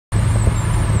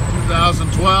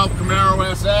2012 Camaro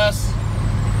SS.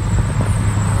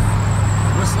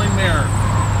 Whistling mirror.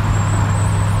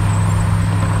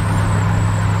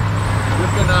 You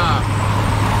can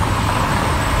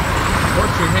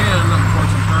put your hand, of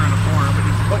course I'm turning the corner, but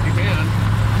you can put your hand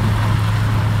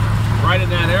right in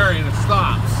that area and it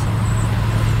stops.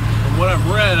 From what I've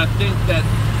read, I think that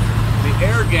the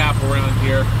air gap around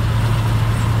here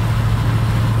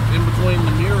in between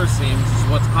the mirror seams is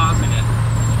what's causing it.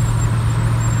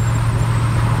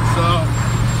 So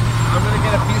I'm going to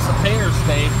get a piece of painter's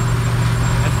tape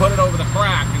and put it over the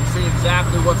crack and see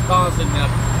exactly what's causing that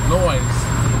noise.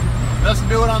 It doesn't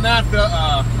do it on that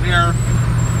mirror,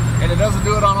 and it doesn't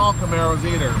do it on all Camaros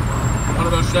either. One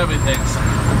of those Chevy things.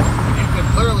 You can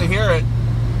clearly hear it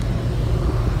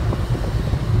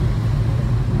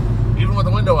even with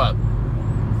the window up.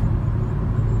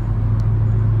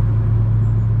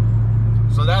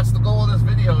 So that's the goal of this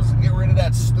video, is to get rid of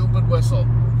that stupid whistle,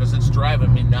 because it's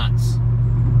driving me nuts.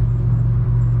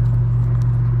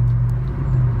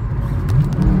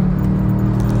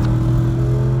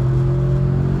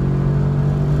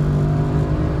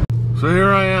 So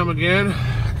here I am again.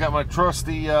 Got my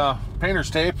trusty painter's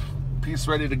tape piece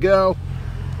ready to go.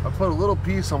 I put a little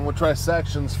piece, I'm gonna try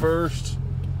sections first.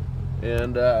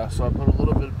 And so I put a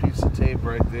little bit of piece of tape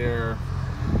right there.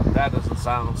 That doesn't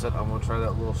silence it. I'm gonna try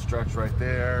that little stretch right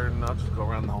there, and I'll just go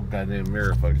around the whole goddamn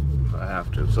mirror if I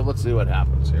have to. So let's see what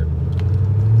happens here.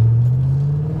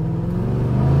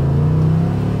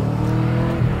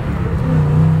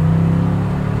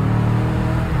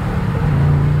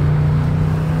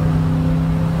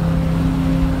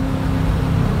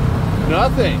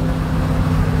 Nothing.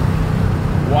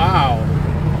 Wow.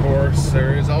 Of course,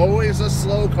 there is always a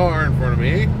slow car in front of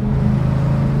me.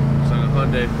 It's on a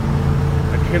Hyundai.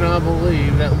 I cannot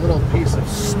believe that little piece of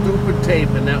stupid tape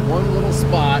in that one little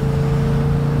spot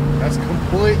has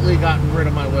completely gotten rid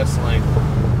of my whistling.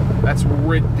 That's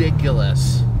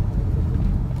ridiculous.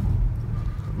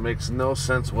 It makes no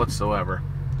sense whatsoever.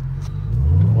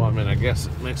 Well, I mean, I guess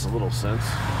it makes a little sense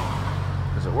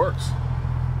because it works.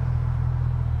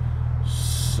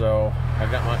 So I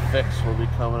got my fix, will be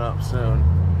coming up soon.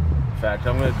 In fact,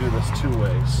 I'm going to do this 2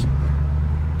 ways.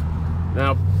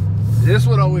 Now, this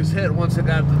would always hit once it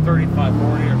got to 35,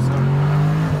 40 or something.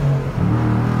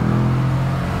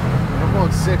 When I'm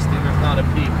going 60, there's not a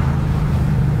peep.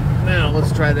 Now,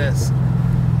 let's try this.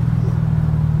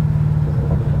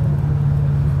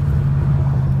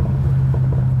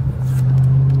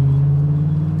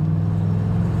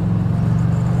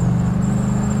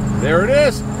 There it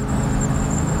is.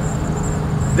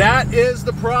 That is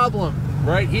the problem.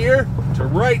 Right here to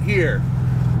right here.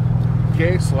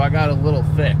 Okay, so I got a little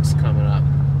fix coming up.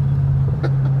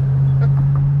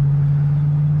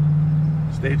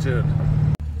 Stay tuned.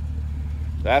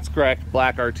 That's correct,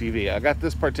 black RTV. I got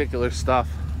this particular stuff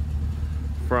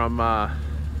from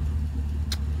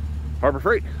Harbor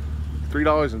Freight.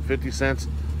 $3.50.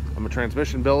 I'm a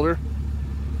transmission builder.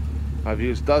 I've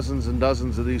used dozens and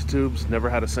dozens of these tubes, never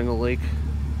had a single leak.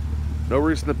 No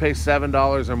reason to pay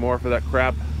 $7 or more for that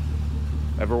crap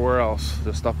everywhere else.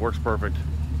 This stuff works perfect.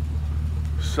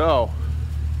 So,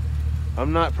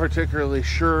 I'm not particularly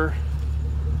sure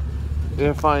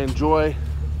if I enjoy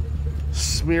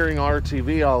smearing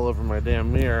RTV all over my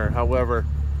damn mirror. However,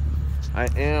 I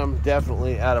am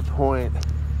definitely at a point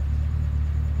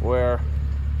where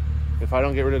if I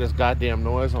don't get rid of this goddamn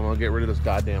noise, I'm gonna get rid of this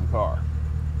goddamn car.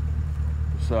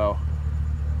 So,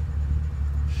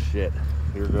 shit,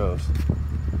 here goes.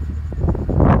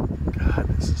 God,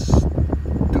 this is stupid.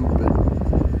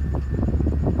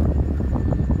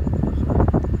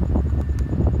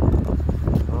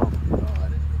 Oh my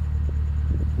God.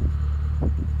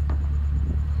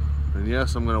 And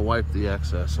yes, I'm gonna wipe the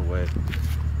excess away.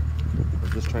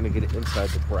 I'm just trying to get it inside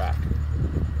the crack.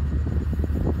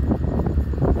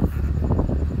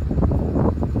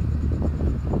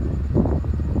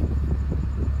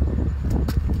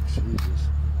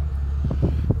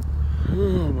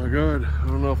 Oh my God, I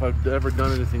don't know if I've ever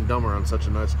done anything dumber on such a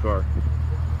nice car.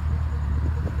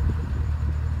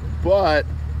 But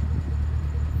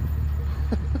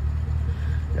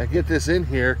I get this in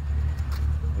here,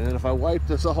 and if I wipe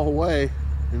this all away,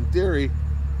 in theory,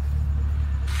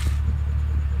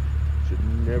 should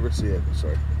never see it.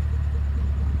 Sorry.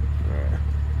 Alright.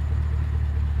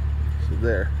 So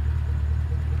there.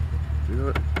 You know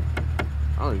what?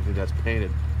 I don't even think that's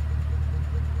painted.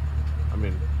 I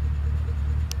mean,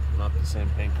 not the same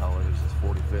paint color as this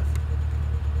 45th.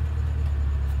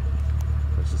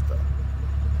 It's just a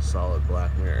solid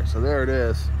black mirror. So there it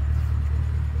is.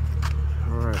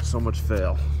 Alright, so much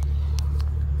fail.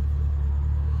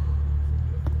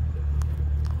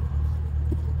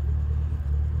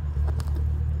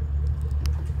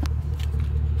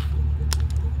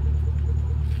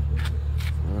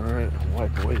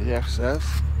 dash says.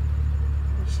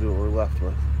 Let's see what we're left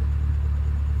with.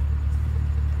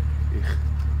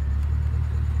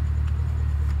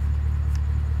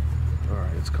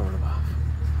 Alright, it's coming off.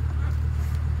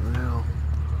 Well,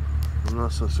 I'm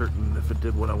not so certain if it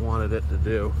did what I wanted it to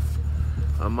do.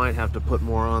 I might have to put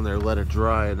more on there, let it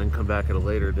dry, and then come back at a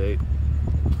later date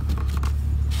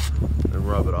and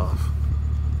rub it off.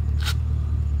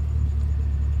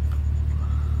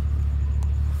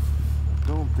 I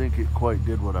don't think it quite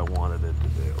did what I wanted it to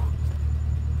do.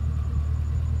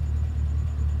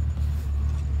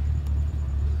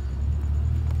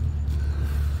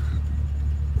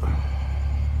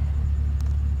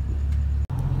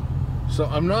 So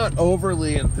I'm not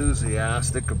overly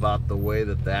enthusiastic about the way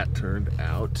that turned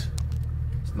out.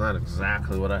 It's not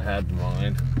exactly what I had in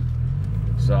mind.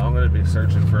 So I'm going to be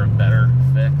searching for a better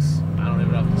fix. I don't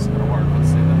even know if this is going to work. Let's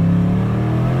see that.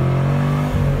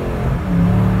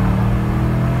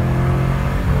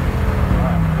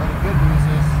 Alright, well, the good news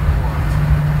is it works.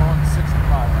 I'm going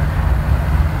 65 right now.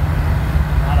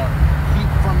 Not a heat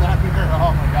from that mirror.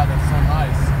 Oh my god, that's so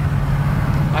nice.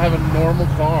 I have a normal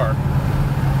car.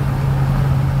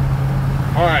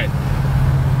 Alright,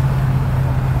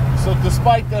 so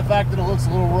despite the fact that it looks a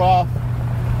little rough,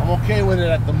 I'm okay with it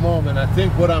at the moment. I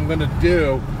think what I'm going to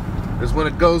do is when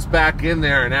it goes back in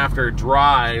there and after it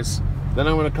dries, then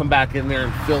I'm going to come back in there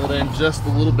and fill it in just a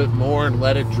little bit more and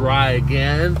let it dry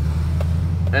again.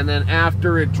 And then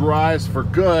after it dries for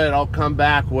good, I'll come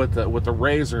back with a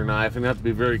razor knife, and you have to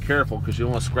be very careful because you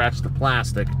don't want to scratch the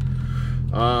plastic.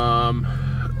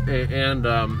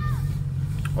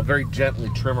 I'll very gently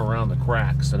trim around the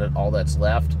crack so that all that's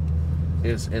left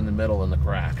is in the middle in the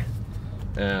crack.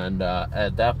 And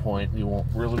at that point, you won't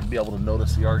really be able to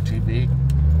notice the RTV.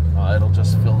 It'll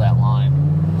just fill that line.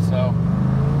 So,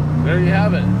 there you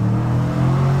have it.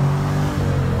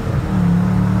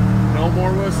 No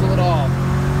more whistle at all.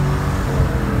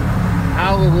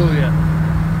 Hallelujah.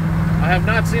 I have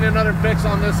not seen another fix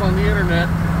on this on the internet,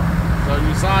 so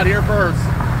you saw it here first.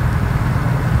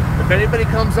 If anybody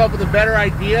comes up with a better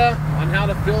idea on how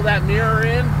to fill that mirror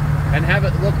in and have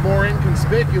it look more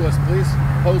inconspicuous, please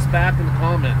post back in the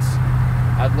comments.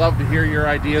 I'd love to hear your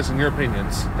ideas and your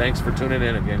opinions. Thanks for tuning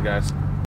in again, guys.